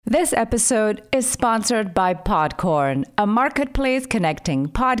This episode is sponsored by Podcorn, a marketplace connecting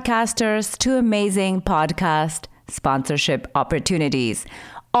podcasters to amazing podcast sponsorship opportunities,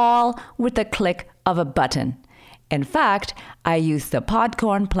 all with the click of a button. In fact, I used the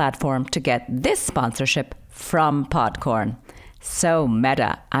Podcorn platform to get this sponsorship from Podcorn. So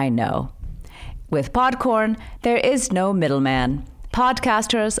meta, I know. With Podcorn, there is no middleman.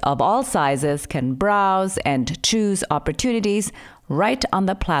 Podcasters of all sizes can browse and choose opportunities right on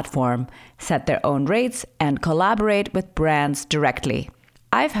the platform, set their own rates, and collaborate with brands directly.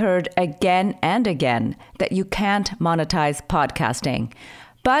 I've heard again and again that you can't monetize podcasting.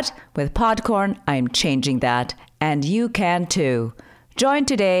 But with Podcorn, I'm changing that, and you can too. Join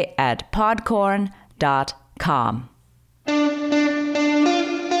today at podcorn.com.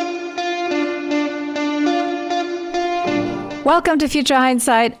 Welcome to Future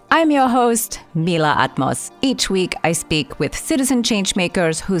Hindsight. I'm your host, Mila Atmos. Each week, I speak with citizen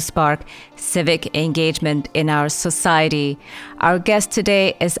changemakers who spark civic engagement in our society. Our guest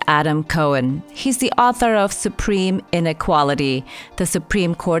today is Adam Cohen. He's the author of Supreme Inequality, the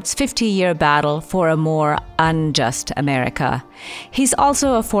Supreme Court's 50-year battle for a more unjust America. He's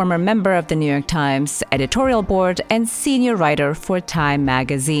also a former member of the New York Times editorial board and senior writer for Time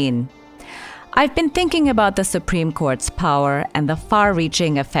magazine. I've been thinking about the Supreme Court's power and the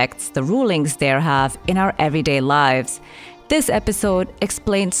far-reaching effects the rulings there have in our everyday lives. This episode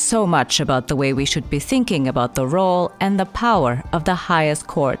explains so much about the way we should be thinking about the role and the power of the highest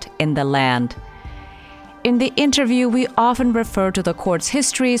court in the land. In the interview, we often refer to the court's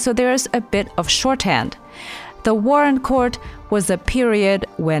history, so there's a bit of shorthand. The Warren Court was a period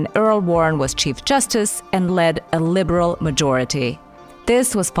when Earl Warren was Chief Justice and led a liberal majority.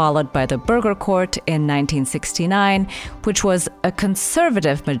 This was followed by the Burger Court in 1969, which was a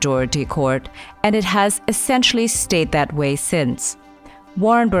conservative majority court, and it has essentially stayed that way since.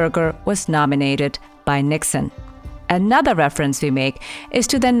 Warren Burger was nominated by Nixon. Another reference we make is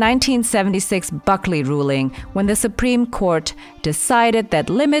to the 1976 Buckley ruling, when the Supreme Court decided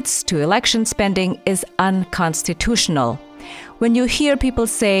that limits to election spending is unconstitutional. When you hear people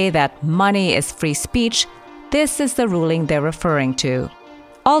say that money is free speech, this is the ruling they're referring to.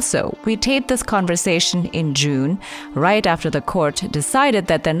 Also, we taped this conversation in June, right after the court decided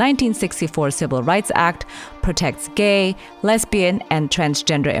that the 1964 Civil Rights Act protects gay, lesbian, and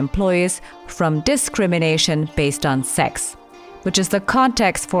transgender employees from discrimination based on sex, which is the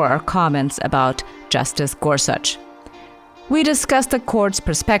context for our comments about Justice Gorsuch. We discussed the court's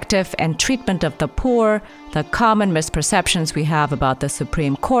perspective and treatment of the poor, the common misperceptions we have about the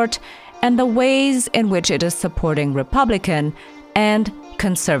Supreme Court, and the ways in which it is supporting Republican and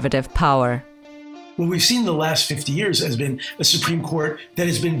conservative power. What we've seen in the last 50 years has been a Supreme Court that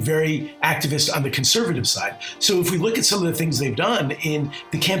has been very activist on the conservative side. So if we look at some of the things they've done in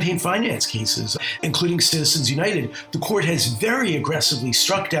the campaign finance cases, including Citizens United, the court has very aggressively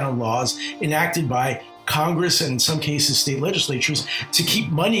struck down laws enacted by Congress and in some cases state legislatures to keep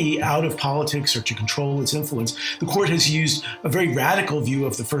money out of politics or to control its influence. The court has used a very radical view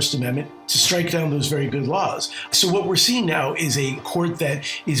of the First Amendment to strike down those very good laws. So what we're seeing now is a court that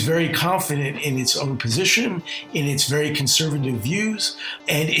is very confident in its own position, in its very conservative views,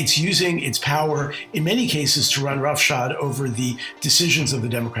 and it's using its power in many cases to run roughshod over the decisions of the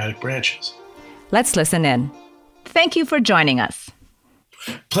Democratic branches. Let's listen in. Thank you for joining us.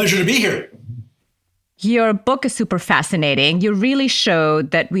 Pleasure to be here. Your book is super fascinating. You really showed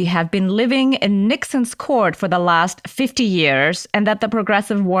that we have been living in Nixon's court for the last 50 years and that the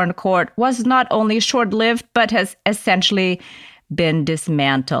progressive Warren Court was not only short-lived, but has essentially been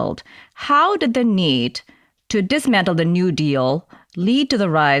dismantled. How did the need to dismantle the New Deal lead to the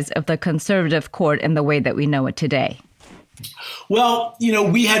rise of the conservative court in the way that we know it today? Well,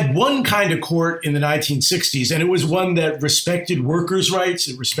 we had one kind of court in the 1960s, and it was one that respected workers' rights,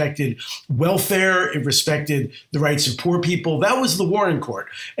 it respected welfare, it respected the rights of poor people. That was the Warren Court.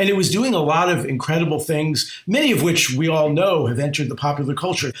 And it was doing a lot of incredible things, many of which we all know have entered the popular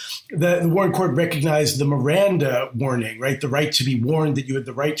culture. The Warren Court recognized the Miranda warning, right? The right to be warned that you had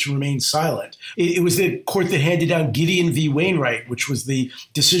the right to remain silent. It was the court that handed down Gideon v. Wainwright, which was the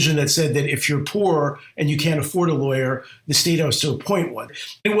decision that said that if you're poor and you can't afford a lawyer, the state has to appoint one.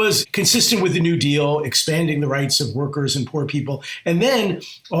 It was consistent with the New Deal, expanding the rights of workers and poor people. And then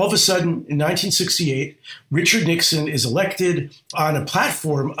all of a sudden, in 1968, Richard Nixon is elected on a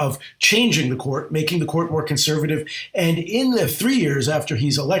platform of changing the court, making the court more conservative. And in the 3 years after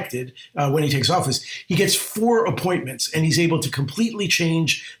he's elected, when he takes office, he gets 4 appointments, and he's able to completely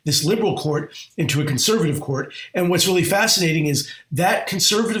change this liberal court into a conservative court. And what's really fascinating is that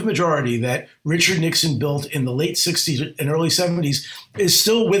conservative majority that Richard Nixon built in the late 60s and early early 70s is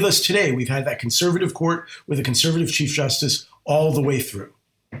still with us today. We've had that conservative court with a conservative chief justice all the way through.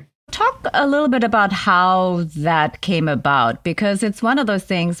 Talk a little bit about how that came about, because it's one of those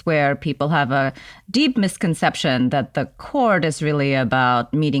things where people have a deep misconception that the court is really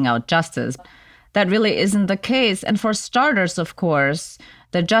about meting out justice. That really isn't the case. And for starters, of course,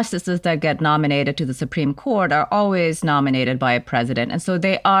 the justices that get nominated to the Supreme Court are always nominated by a president. And so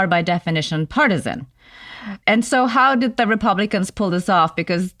they are, by definition, partisan. And so how did the Republicans pull this off?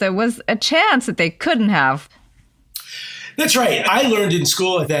 Because there was a chance that they couldn't have. That's right. I learned in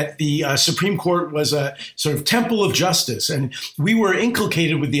school that the Supreme Court was a sort of temple of justice. And we were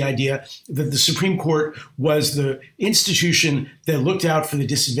inculcated with the idea that the Supreme Court was the institution that looked out for the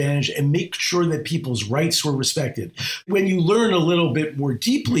disadvantaged and make sure that people's rights were respected. When you learn a little bit more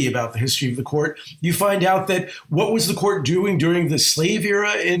deeply about the history of the court, you find out that what was the court doing during the slave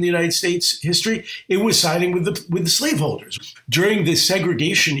era in the United States history? It was siding with the slaveholders. During the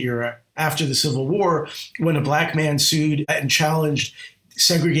segregation era, after the Civil War, when a black man sued and challenged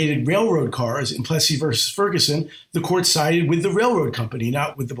segregated railroad cars in Plessy versus Ferguson, the court sided with the railroad company,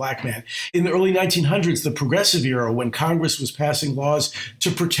 not with the black man. In the early 1900s, the progressive era, when Congress was passing laws to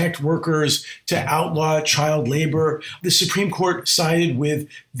protect workers, to outlaw child labor, the Supreme Court sided with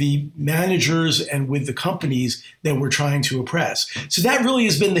the managers and with the companies that were trying to oppress. So that really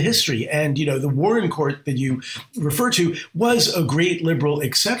has been the history. And, the Warren Court that you refer to was a great liberal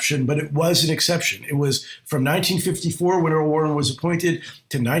exception, but it was an exception. It was from 1954, when Earl Warren was appointed,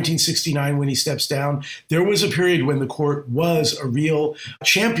 to 1969, when he steps down. There was a period when the court was a real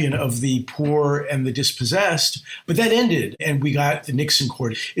champion of the poor and the dispossessed, but that ended and we got the Nixon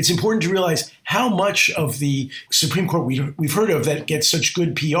court. It's important to realize how much of the Supreme Court we've heard of that gets such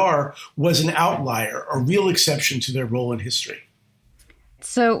good PR was an outlier, a real exception to their role in history.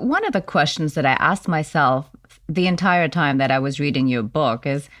 So one of the questions that I asked myself the entire time that I was reading your book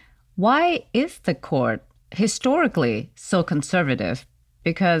is, why is the court historically so conservative?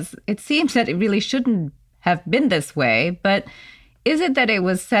 Because it seems that it really shouldn't have been this way, but is it that it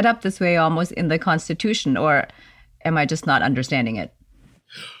was set up this way almost in the Constitution, or am I just not understanding it?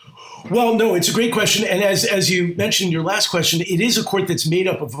 Well, no, it's a great question. And as you mentioned in your last question, it is a court that's made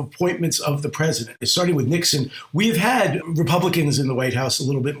up of appointments of the president. Starting with Nixon, we've had Republicans in the White House a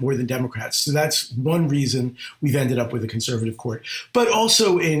little bit more than Democrats. So that's one reason we've ended up with a conservative court. But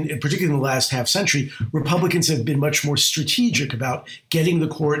also, particularly in the last half century, Republicans have been much more strategic about getting the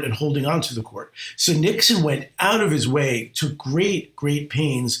court and holding on to the court. So Nixon went out of his way, took great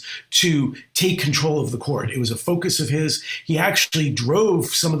pains to take control of the court. It was a focus of his. He actually drove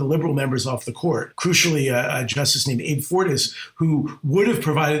some of the liberal members off the court. Crucially, a justice named Abe Fortas, who would have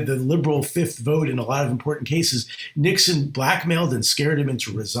provided the liberal fifth vote in a lot of important cases. Nixon blackmailed and scared him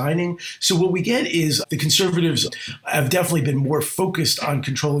into resigning. So what we get is the conservatives have definitely been more focused on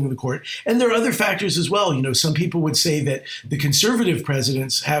controlling the court. And there are other factors as well. Some people would say that the conservative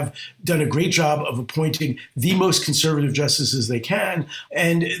presidents have done a great job of appointing the most conservative justices they can.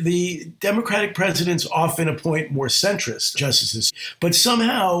 And the Democratic presidents often appoint more centrist justices. But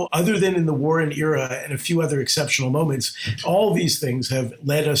somehow, other than in the Warren era and a few other exceptional moments, all these things have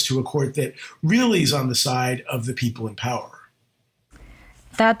led us to a court that really is on the side of the people in power.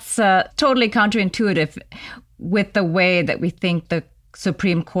 That's totally counterintuitive with the way that we think the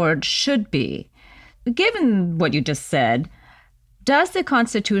Supreme Court should be. Given what you just said, does the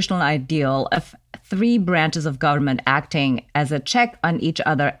constitutional ideal of three branches of government acting as a check on each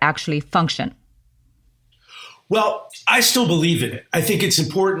other actually function? Well, I still believe in it. I think it's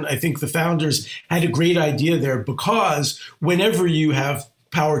important. I think the founders had a great idea there, because whenever you have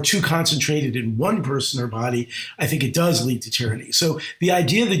power too concentrated in one person or body, I think it does lead to tyranny. So the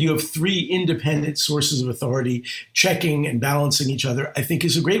idea that you have three independent sources of authority checking and balancing each other, I think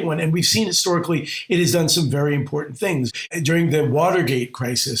is a great one. And we've seen historically it has done some very important things. During the Watergate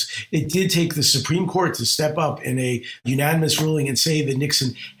crisis, it did take the Supreme Court to step up in a unanimous ruling and say that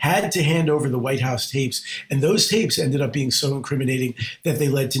Nixon had to hand over the White House tapes. And those tapes ended up being so incriminating that they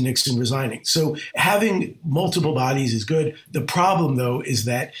led to Nixon resigning. So having multiple bodies is good. The problem, though, is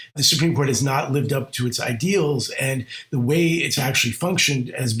that the Supreme Court has not lived up to its ideals, and the way it's actually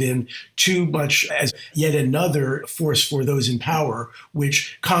functioned has been too much as yet another force for those in power,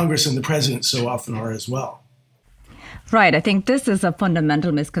 which Congress and the president so often are as well. Right. I think this is a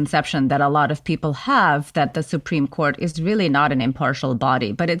fundamental misconception that a lot of people have, that the Supreme Court is really not an impartial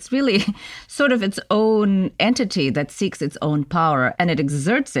body, but it's really sort of its own entity that seeks its own power, and it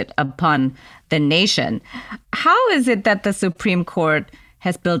exerts it upon the nation. How is it that the Supreme Court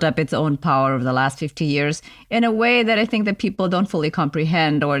has built up its own power over the last 50 years in a way that I think that people don't fully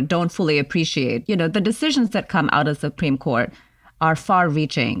comprehend or don't fully appreciate. The decisions that come out of the Supreme Court are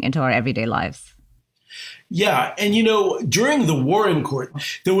far-reaching into our everyday lives. Yeah. And, during the Warren Court,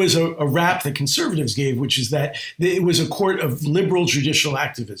 there was a rap that conservatives gave, which is that it was a court of liberal judicial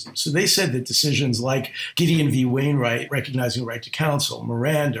activism. So they said that decisions like Gideon v. Wainwright, recognizing a right to counsel,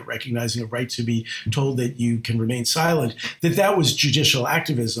 Miranda, recognizing a right to be told that you can remain silent, that was judicial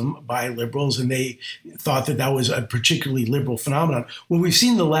activism by liberals. And they thought that was a particularly liberal phenomenon. What we've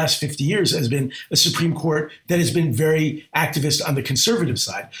seen in the last 50 years has been a Supreme Court that has been very activist on the conservative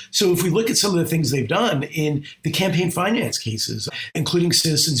side. So if we look at some of the things they've done in the campaign finance cases, including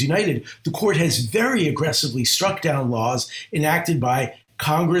Citizens United, the court has very aggressively struck down laws enacted by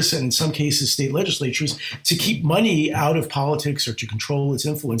Congress and in some cases state legislatures to keep money out of politics or to control its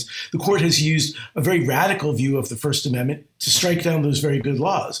influence. The court has used a very radical view of the First Amendment to strike down those very good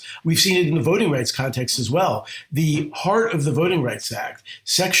laws. We've seen it in the voting rights context as well. The heart of the Voting Rights Act,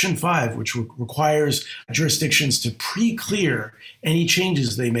 Section 5, which requires jurisdictions to pre-clear any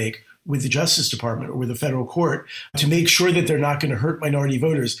changes they make with the Justice Department or with the federal court to make sure that they're not going to hurt minority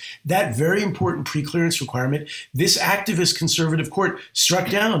voters. That very important pre-clearance requirement, this activist conservative court struck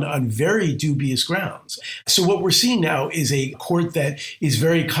down on very dubious grounds. So what we're seeing now is a court that is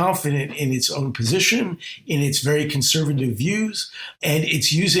very confident in its own position, in its very conservative views, and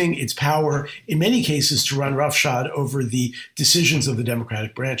it's using its power in many cases to run roughshod over the decisions of the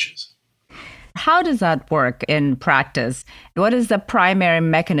Democratic branches. How does that work in practice? What is the primary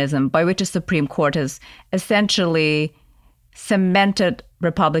mechanism by which the Supreme Court has essentially cemented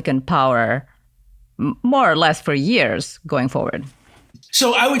Republican power more or less for years going forward?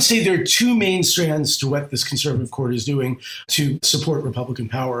 So I would say there are two main strands to what this conservative court is doing to support Republican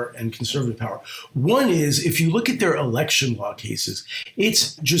power and conservative power. One is, if you look at their election law cases,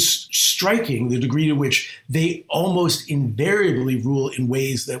 it's just striking the degree to which they almost invariably rule in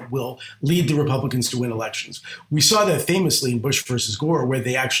ways that will lead the Republicans to win elections. We saw that famously in Bush versus Gore, where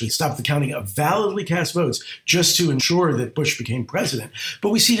they actually stopped the counting of validly cast votes just to ensure that Bush became president. But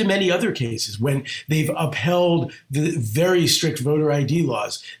we see it in many other cases when they've upheld the very strict voter ID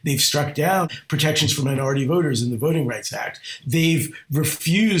laws. They've struck down protections for minority voters in the Voting Rights Act. They've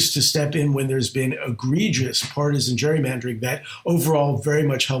refused to step in when there's been egregious partisan gerrymandering that overall very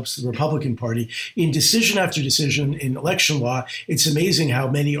much helps the Republican Party. In decision after decision in election law, it's amazing how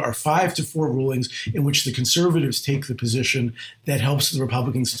many are 5-4 rulings in which the conservatives take the position that helps the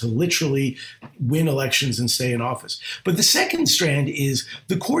Republicans to literally win elections and stay in office. But the second strand is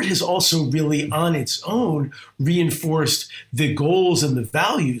the court has also really on its own reinforced the goals and the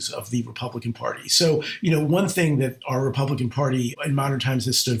values of the Republican Party. So, one thing that our Republican Party in modern times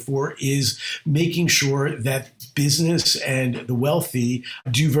has stood for is making sure that business and the wealthy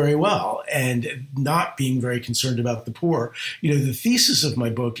do very well and not being very concerned about the poor. The thesis of my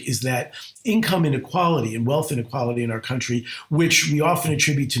book is that income inequality and wealth inequality in our country, which we often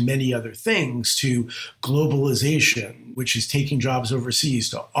attribute to many other things, to globalization, which is taking jobs overseas,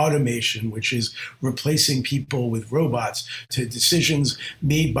 to automation, which is replacing people with robots, to decisions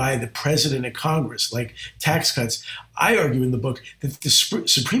made by the president and Congress, like tax cuts. I argue in the book that the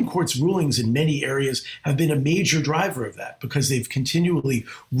Supreme Court's rulings in many areas have been a major driver of that because they've continually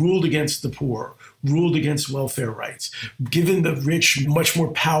ruled against the poor, ruled against welfare rights, given the rich much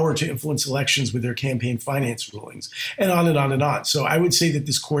more power to influence elections with their campaign finance rulings, and on and on and on. So I would say that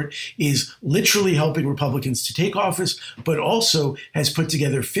this court is literally helping Republicans to take office, but also has put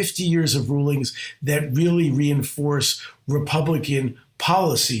together 50 years of rulings that really reinforce Republican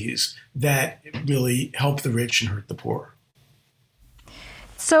policies that really help the rich and hurt the poor.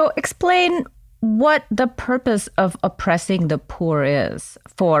 So explain what the purpose of oppressing the poor is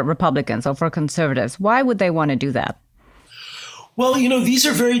for Republicans or for conservatives. Why would they want to do that? Well, these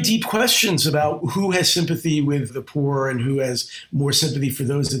are very deep questions about who has sympathy with the poor and who has more sympathy for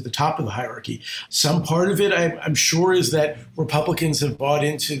those at the top of the hierarchy. Some part of it, I'm sure, is that Republicans have bought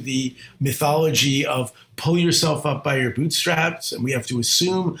into the mythology of pull yourself up by your bootstraps, and we have to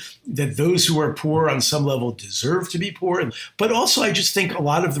assume that those who are poor on some level deserve to be poor. But also, I just think a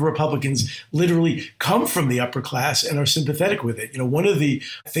lot of the Republicans literally come from the upper class and are sympathetic with it. One of the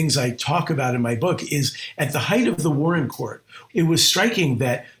things I talk about in my book is at the height of the Warren Court, it was striking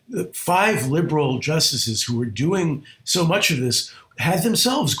that the 5 liberal justices who were doing so much of this had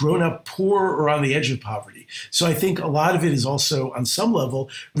themselves grown up poor or on the edge of poverty. So I think a lot of it is also, on some level,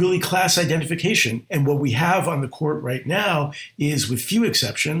 really class identification. And what we have on the court right now is, with few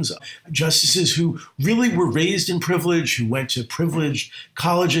exceptions, justices who really were raised in privilege, who went to privileged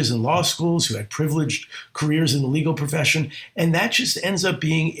colleges and law schools, who had privileged careers in the legal profession. And that just ends up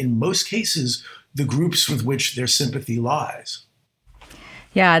being, in most cases, the groups with which their sympathy lies.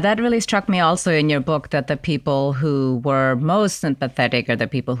 Yeah, that really struck me also in your book, that the people who were most sympathetic are the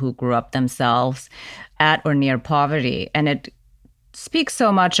people who grew up themselves at or near poverty. And it speaks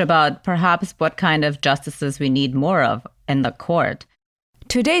so much about perhaps what kind of justices we need more of in the court.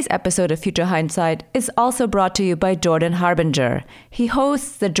 Today's episode of Future Hindsight is also brought to you by Jordan Harbinger. He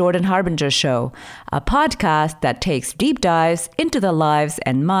hosts The Jordan Harbinger Show, a podcast that takes deep dives into the lives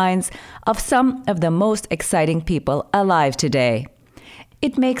and minds of some of the most exciting people alive today.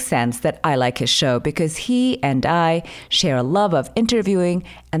 It makes sense that I like his show because he and I share a love of interviewing,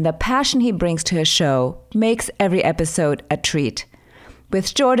 and the passion he brings to his show makes every episode a treat.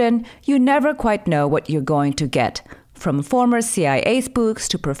 With Jordan, you never quite know what you're going to get. From former CIA spooks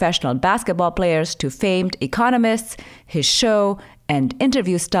to professional basketball players to famed economists, his show and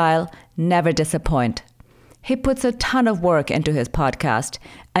interview style never disappoint. He puts a ton of work into his podcast,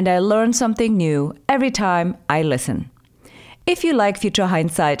 and I learn something new every time I listen. If you like Future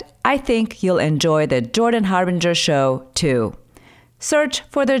Hindsight, I think you'll enjoy The Jordan Harbinger Show too. Search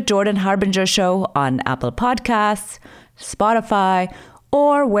for The Jordan Harbinger Show on Apple Podcasts, Spotify,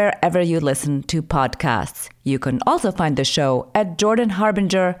 or wherever you listen to podcasts. You can also find the show at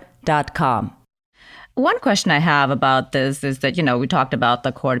jordanharbinger.com. One question I have about this is that, we talked about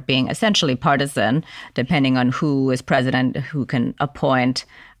the court being essentially partisan, depending on who is president, who can appoint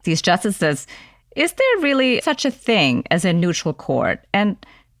these justices. Is there really such a thing as a neutral court? And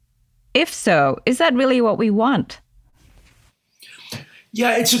if so, is that really what we want?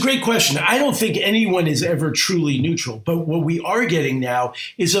 Yeah, it's a great question. I don't think anyone is ever truly neutral, but what we are getting now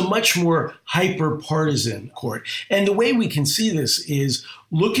is a much more hyper-partisan court. And the way we can see this is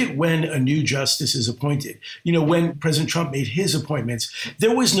look at when a new justice is appointed. When President Trump made his appointments,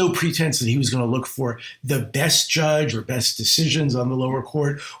 there was no pretense that he was going to look for the best judge or best decisions on the lower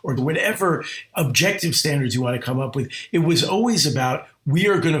court or whatever objective standards you want to come up with. It was always about, we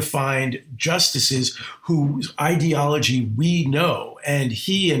are going to find justices whose ideology we know. And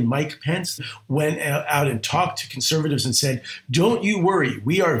he and Mike Pence went out and talked to conservatives and said, don't you worry,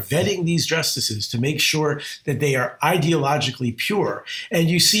 we are vetting these justices to make sure that they are ideologically pure. And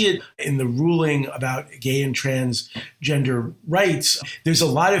you see it in the ruling about gay and transgender rights. There's a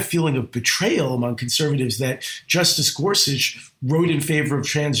lot of feeling of betrayal among conservatives that Justice Gorsuch wrote in favor of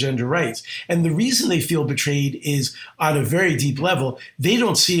transgender rights. And the reason they feel betrayed is, on a very deep level, they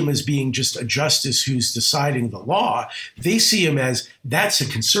don't see him as being just a justice who's deciding the law. They see him as, that's a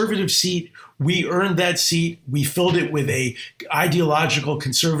conservative seat. We earned that seat. We filled it with a ideological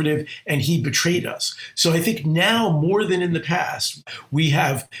conservative, and he betrayed us. So I think now, more than in the past, we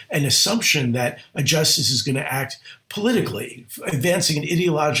have an assumption that a justice is going to act politically, advancing an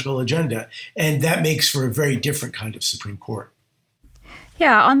ideological agenda. And that makes for a very different kind of Supreme Court.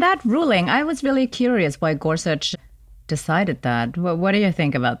 Yeah, on that ruling, I was really curious why Gorsuch decided that. What do you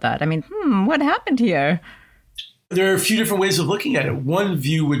think about that? I mean, what happened here? There are a few different ways of looking at it. One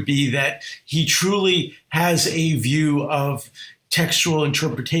view would be that he truly has a view of textual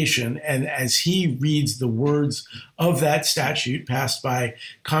interpretation. And as he reads the words of that statute passed by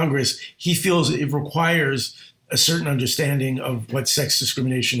Congress, he feels it requires a certain understanding of what sex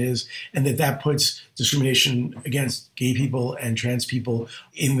discrimination is, and that puts discrimination against gay people and trans people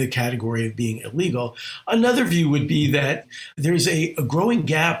in the category of being illegal. Another view would be that there's a growing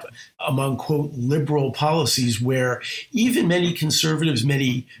gap among, quote, liberal policies where even many conservatives,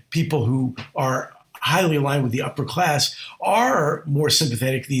 many people who are highly aligned with the upper class, are more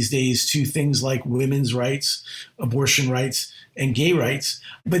sympathetic these days to things like women's rights, abortion rights, and gay rights,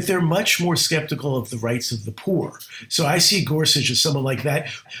 but they're much more skeptical of the rights of the poor. So I see Gorsuch as someone like that.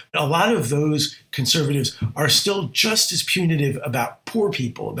 A lot of those conservatives are still just as punitive about poor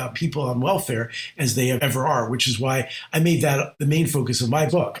people, about people on welfare, as they ever are, which is why I made that the main focus of my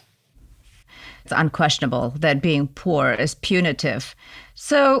book. It's unquestionable that being poor is punitive.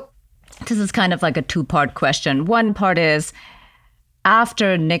 So this is kind of like a two-part question. One part is,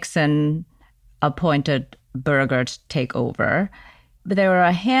 after Nixon appointed Burger to take over, there were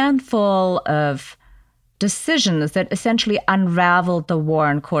a handful of decisions that essentially unraveled the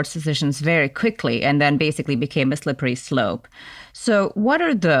Warren Court's decisions very quickly and then basically became a slippery slope. So what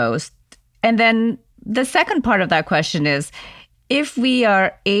are those? And then the second part of that question is, if we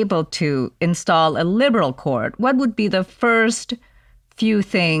are able to install a liberal court, what would be the first few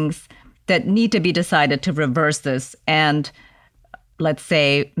things that need to be decided to reverse this and, let's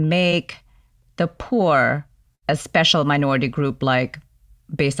say, make the poor a special minority group, like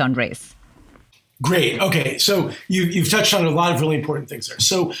based on race? Great. Okay. So you've touched on a lot of really important things there.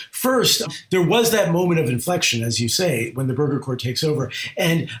 So first, there was that moment of inflection, as you say, when the Burger Court takes over.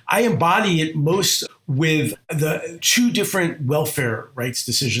 And I embody it most with the two different welfare rights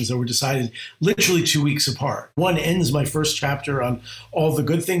decisions that were decided literally 2 weeks apart. One ends my first chapter on all the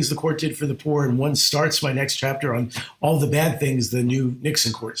good things the court did for the poor, and one starts my next chapter on all the bad things the new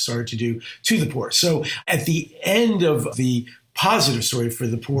Nixon court started to do to the poor. So at the end of the positive story for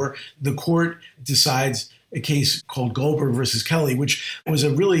the poor, the court decides a case called Goldberg versus Kelly, which was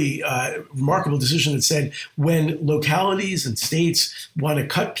a really remarkable decision that said when localities and states want to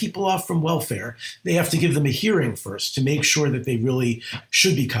cut people off from welfare, they have to give them a hearing first to make sure that they really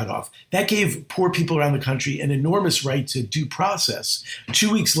should be cut off. That gave poor people around the country an enormous right to due process.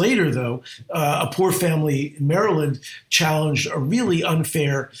 2 weeks later, though, a poor family in Maryland challenged a really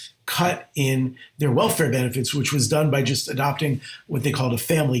unfair cut in their welfare benefits, which was done by just adopting what they called a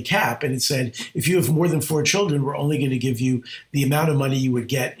family cap. And it said, if you have more than 4 children, we're only going to give you the amount of money you would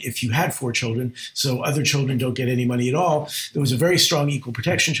get if you had 4 children. So other children don't get any money at all. There was a very strong equal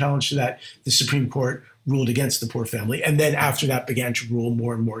protection challenge to that. The Supreme Court ruled against the poor family. And then after that began to rule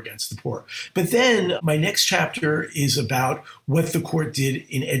more and more against the poor. But then my next chapter is about what the court did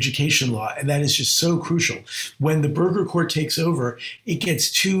in education law. And that is just so crucial. When the Burger Court takes over, it gets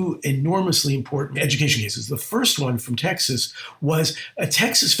 2 enormously important education cases. The first one from Texas was a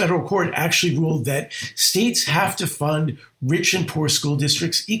Texas federal court actually ruled that states have to fund rich and poor school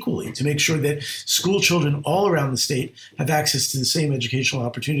districts equally to make sure that school children all around the state have access to the same educational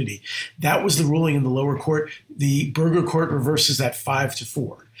opportunity. That was the ruling in the lower court. The Burger Court reverses that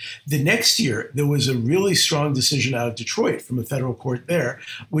 5-4. The next year, there was a really strong decision out of Detroit from a federal court there,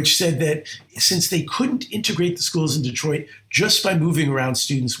 which said that since they couldn't integrate the schools in Detroit just by moving around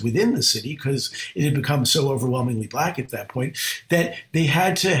students within the city, because it had become so overwhelmingly black at that point, that they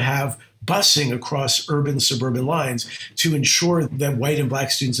had to have busing across urban suburban lines to ensure that white and black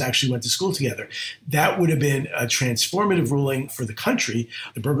students actually went to school together. That would have been a transformative ruling for the country.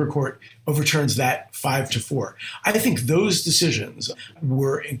 The Burger Court overturns that 5-4. I think those decisions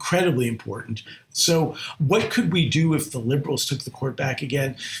were incredibly important. So what could we do if the liberals took the court back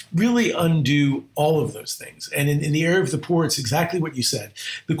again? Really undo all of those things. And in the area of the poor, it's exactly what you said.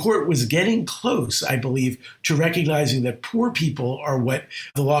 The court was getting close, I believe, to recognizing that poor people are what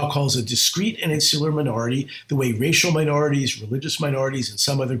the law calls a discrete and insular minority, the way racial minorities, religious minorities, and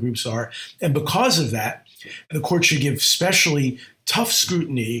some other groups are. And because of that, the court should give specially tough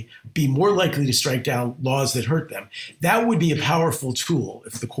scrutiny, be more likely to strike down laws that hurt them. That would be a powerful tool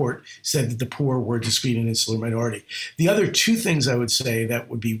if the court said that the poor were a discrete and insular minority. The other 2 things I would say that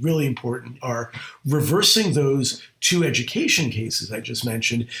would be really important are reversing those 2 education cases I just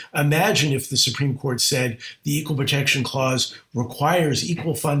mentioned. Imagine if the Supreme Court said the Equal Protection Clause requires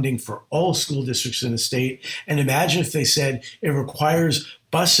equal funding for all school districts in the state. And imagine if they said it requires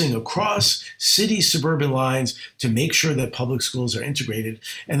busing across city suburban lines to make sure that public schools are integrated.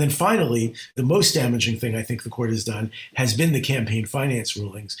 And then finally, the most damaging thing I think the court has done has been the campaign finance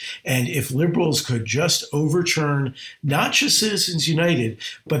rulings. And if liberals could just overturn not just Citizens United,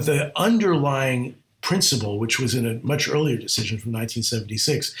 but the underlying principle, which was in a much earlier decision from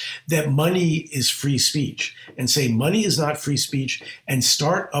 1976, that money is free speech, and say money is not free speech, and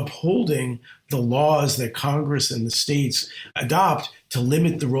start upholding the laws that Congress and the states adopt to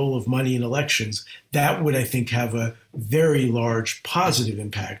limit the role of money in elections, that would, I think, have a very large positive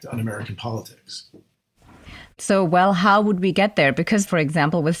impact on American politics. So, well, how would we get there? Because, for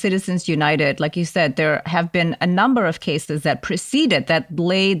example, with Citizens United, like you said, there have been a number of cases that preceded, that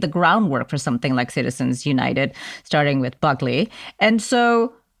laid the groundwork for something like Citizens United, starting with Buckley. And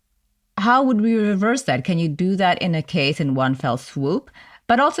so how would we reverse that? Can you do that in a case in one fell swoop?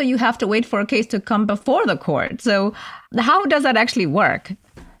 But also you have to wait for a case to come before the court. So how does that actually work?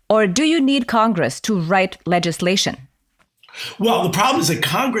 Or do you need Congress to write legislation? Well, the problem is that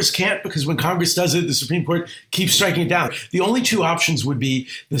Congress can't, because when Congress does it, the Supreme Court keeps striking it down. The only 2 options would be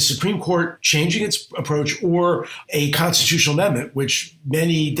the Supreme Court changing its approach or a constitutional amendment, which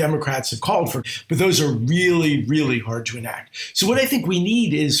many Democrats have called for. But those are really, really hard to enact. So what I think we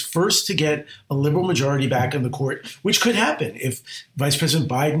need is first to get a liberal majority back in the court, which could happen if Vice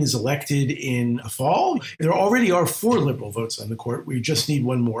President Biden is elected in the fall. There already are 4 liberal votes on the court. We just need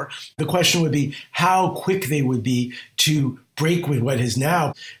 1 more. The question would be how quick they would be to break with what is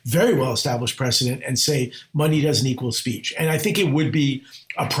now very well established precedent and say money doesn't equal speech. And I think it would be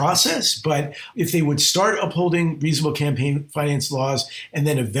a process, but if they would start upholding reasonable campaign finance laws and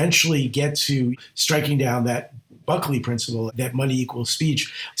then eventually get to striking down that Buckley principle that money equals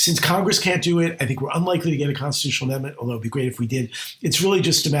speech. Since Congress can't do it, I think we're unlikely to get a constitutional amendment, although it'd be great if we did. It's really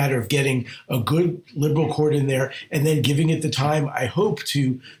just a matter of getting a good liberal court in there and then giving it the time, I hope,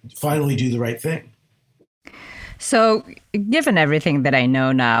 to finally do the right thing. So, given everything that I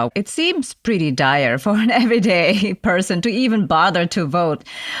know now, it seems pretty dire for an everyday person to even bother to vote.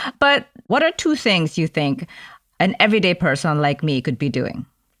 But what are two things you think an everyday person like me could be doing?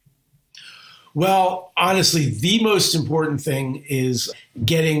 Well, honestly, the most important thing is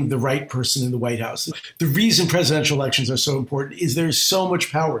getting the right person in the White House. The reason presidential elections are so important is there's so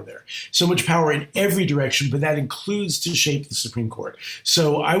much power there, so much power in every direction, but that includes to shape the Supreme Court.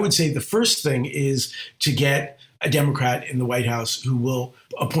 So I would say the first thing is to get a Democrat in the White House who will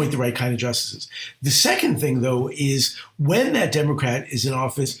appoint the right kind of justices. The second thing, though, is when that Democrat is in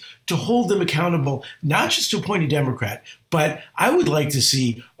office, to hold them accountable, not just to appoint a Democrat, but I would like to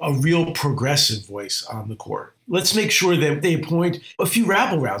see a real progressive voice on the court. Let's make sure that they appoint a few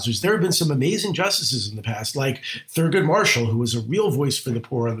rabble-rousers. There have been some amazing justices in the past, like Thurgood Marshall, who was a real voice for the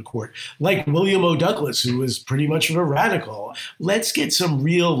poor on the court, like William O. Douglas, who was pretty much of a radical. Let's get some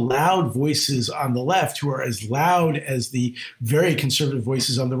real loud voices on the left who are as loud as the very conservative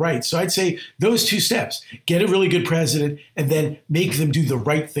voices on the right. So I'd say those two steps: get a really good president and then make them do the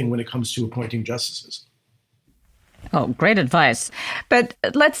right thing when it comes to appointing justices. Oh, great advice. But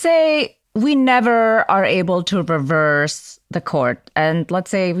let's say we never are able to reverse the court, and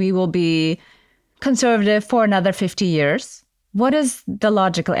let's say we will be conservative for another 50 years. What is the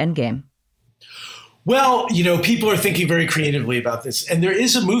logical endgame? Well, people are thinking very creatively about this. And there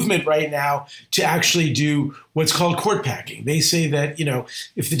is a movement right now to actually do what's called court packing. They say that,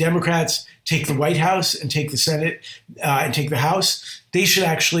 if the Democrats take the White House and take the Senate and take the House, they should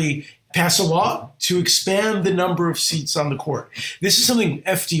actually pass a law to expand the number of seats on the court. This is something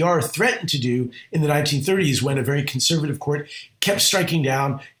FDR threatened to do in the 1930s when a very conservative court kept striking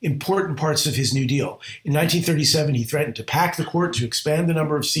down important parts of his New Deal. In 1937, he threatened to pack the court to expand the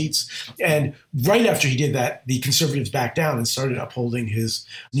number of seats. And right after he did that, the conservatives backed down and started upholding his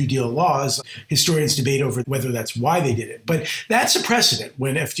New Deal laws. Historians debate over whether that's why they did it. But that's a precedent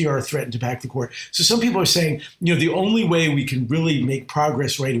when FDR threatened to pack the court. So some people are saying, the only way we can really make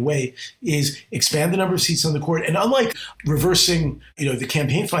progress right away is expand the number of seats on the court. And unlike reversing, the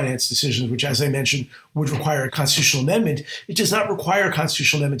campaign finance decisions, which, as I mentioned, would require a constitutional amendment, it does not require a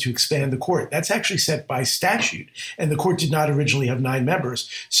constitutional amendment to expand the court. That's actually set by statute. And the court did not originally have 9 members.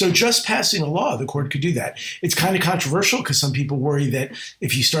 So just passing a law, the court could do that. It's kind of controversial because some people worry that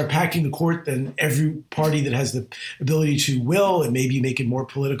if you start packing the court, then every party that has the ability to will and maybe make it more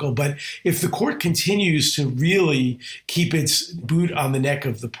political. But if the court continues to really keep its boot on the neck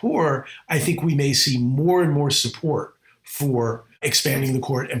of the poor, I think we may see more and more support for expanding the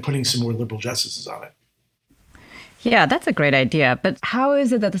court and putting some more liberal justices on it. Yeah, that's a great idea. But how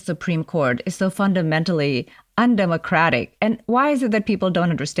is it that the Supreme Court is so fundamentally undemocratic? And why is it that people don't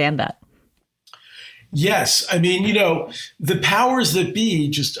understand that? Yes. I mean, the powers that be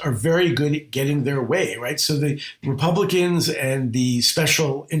just are very good at getting their way, right? So the Republicans and the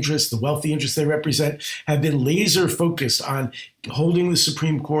special interests, the wealthy interests they represent, have been laser focused on holding the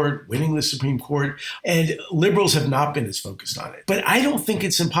Supreme Court, winning the Supreme Court, and liberals have not been as focused on it. But I don't think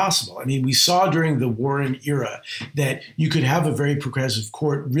it's impossible. I mean, we saw during the Warren era that you could have a very progressive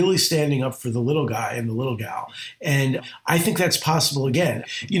court really standing up for the little guy and the little gal. And I think that's possible again.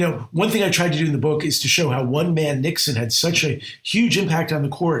 One thing I tried to do in the book is to show how one man, Nixon, had such a huge impact on the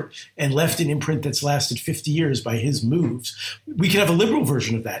court and left an imprint that's lasted 50 years by his moves. We could have a liberal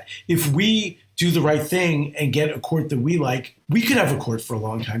version of that. If we do the right thing and get a court that we like, we could have a court for a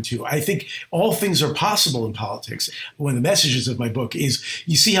long time too. I think all things are possible in politics. One of the messages of my book is,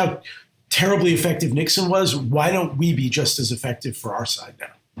 you see how terribly effective Nixon was? Why don't we be just as effective for our side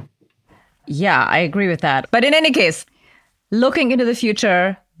now? Yeah, I agree with that. But in any case, looking into the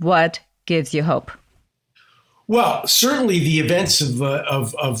future, what gives you hope? Well, certainly the events of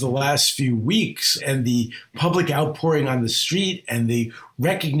the last few weeks and the public outpouring on the street and the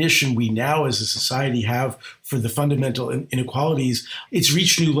recognition we now as a society have for the fundamental inequalities, it's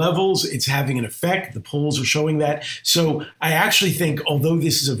reached new levels. It's having an effect. The polls are showing that. So I actually think, although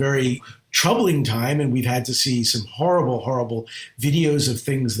this is a very troubling time, and we've had to see some horrible, horrible videos of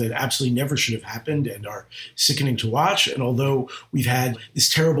things that absolutely never should have happened and are sickening to watch. And although we've had this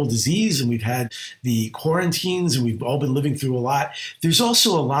terrible disease and we've had the quarantines and we've all been living through a lot, there's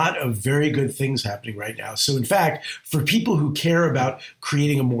also a lot of very good things happening right now. So in fact, for people who care about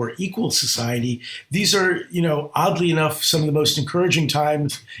creating a more equal society, these are, oddly enough, some of the most encouraging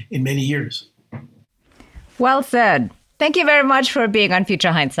times in many years. Well said. Thank you very much for being on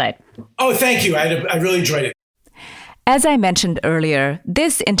Future Hindsight. Oh, thank you. I really enjoyed it. As I mentioned earlier,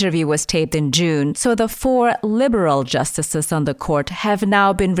 this interview was taped in June, so the 4 liberal justices on the court have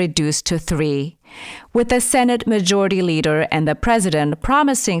now been reduced to 3, with the Senate Majority Leader and the President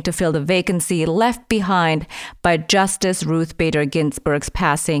promising to fill the vacancy left behind by Justice Ruth Bader Ginsburg's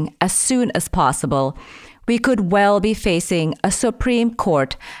passing as soon as possible. We could well be facing a Supreme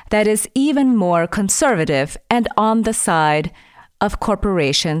Court that is even more conservative and on the side of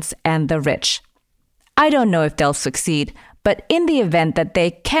corporations and the rich. I don't know if they'll succeed, but in the event that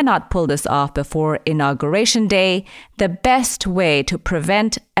they cannot pull this off before Inauguration Day, the best way to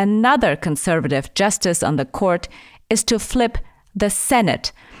prevent another conservative justice on the court is to flip the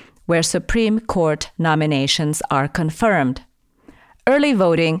Senate, where Supreme Court nominations are confirmed. Early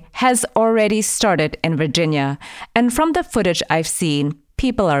voting has already started in Virginia, and from the footage I've seen,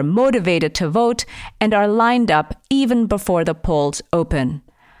 people are motivated to vote and are lined up even before the polls open.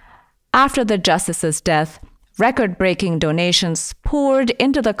 After the justice's death, record-breaking donations poured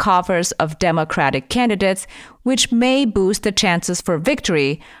into the coffers of Democratic candidates, which may boost the chances for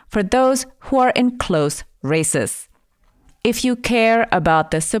victory for those who are in close races. If you care about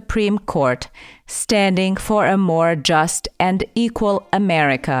the Supreme Court standing for a more just and equal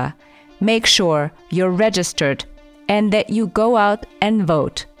America, make sure you're registered and that you go out and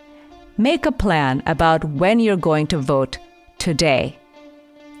vote. Make a plan about when you're going to vote today.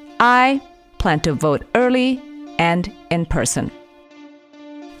 I plan to vote early and in person.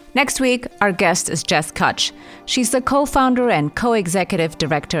 Next week, our guest is Jess Kutch. She's the co-founder and co-executive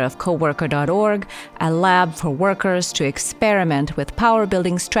director of Coworker.org, a lab for workers to experiment with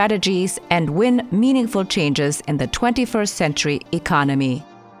power-building strategies and win meaningful changes in the 21st century economy.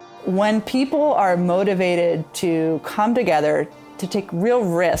 When people are motivated to come together to take real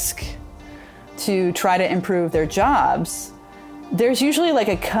risk to try to improve their jobs, there's usually like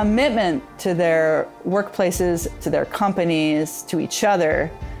a commitment to their workplaces, to their companies, to each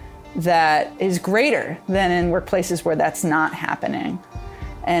other that is greater than in workplaces where that's not happening.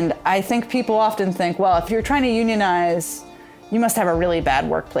 And I think people often think, well, if you're trying to unionize, you must have a really bad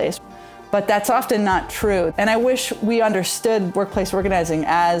workplace. But that's often not true. And I wish we understood workplace organizing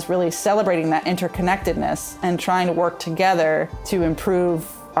as really celebrating that interconnectedness and trying to work together to improve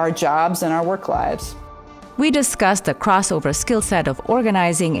our jobs and our work lives. We discussed the crossover skill set of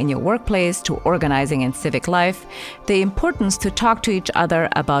organizing in your workplace to organizing in civic life, the importance to talk to each other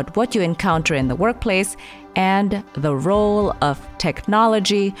about what you encounter in the workplace, and the role of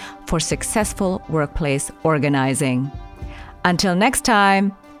technology for successful workplace organizing. Until next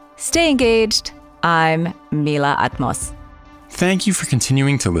time, stay engaged. I'm Mila Atmos. Thank you for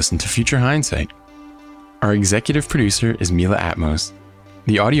continuing to listen to Future Hindsight. Our executive producer is Mila Atmos.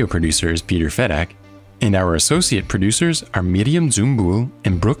 The audio producer is Peter Fedak. And our associate producers are Miriam Zumbul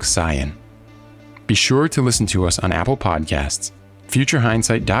and Brooke Sion. Be sure to listen to us on Apple Podcasts,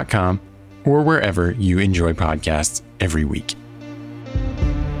 futurehindsight.com, or wherever you enjoy podcasts every week.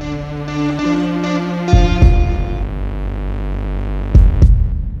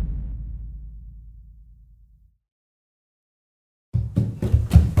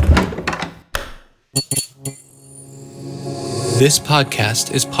 This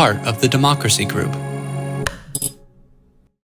podcast is part of the Democracy Group.